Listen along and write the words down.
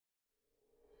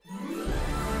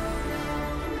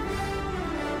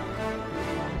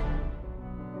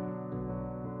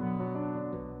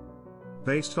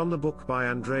Based on the book by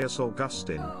Andreas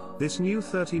Augustin, this new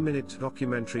 30-minute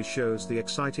documentary shows the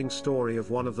exciting story of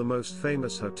one of the most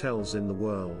famous hotels in the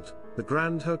world, the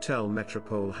Grand Hotel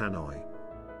Metropole Hanoi.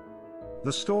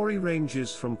 The story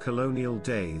ranges from colonial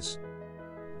days,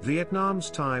 Vietnam's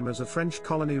time as a French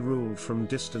colony ruled from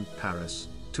distant Paris,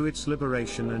 to its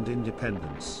liberation and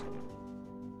independence.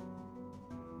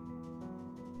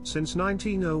 Since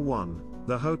 1901,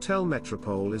 the Hotel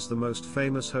Metropole is the most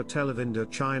famous hotel of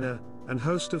Indochina, and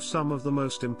host of some of the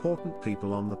most important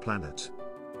people on the planet.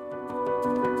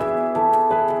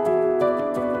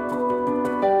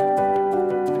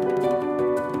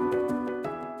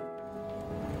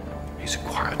 He's a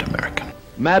quiet American.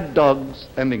 Mad dogs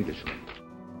and Englishmen.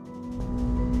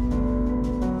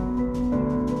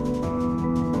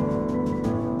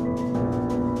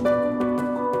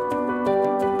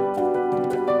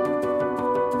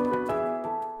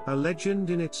 A legend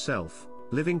in itself,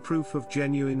 living proof of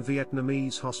genuine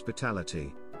Vietnamese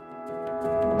hospitality.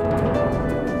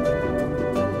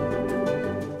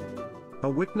 A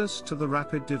witness to the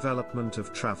rapid development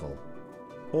of travel.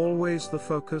 Always the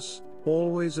focus,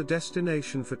 always a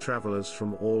destination for travelers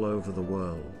from all over the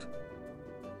world.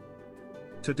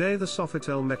 Today the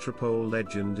Sofitel Metropole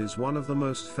legend is one of the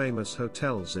most famous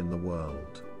hotels in the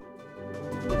world.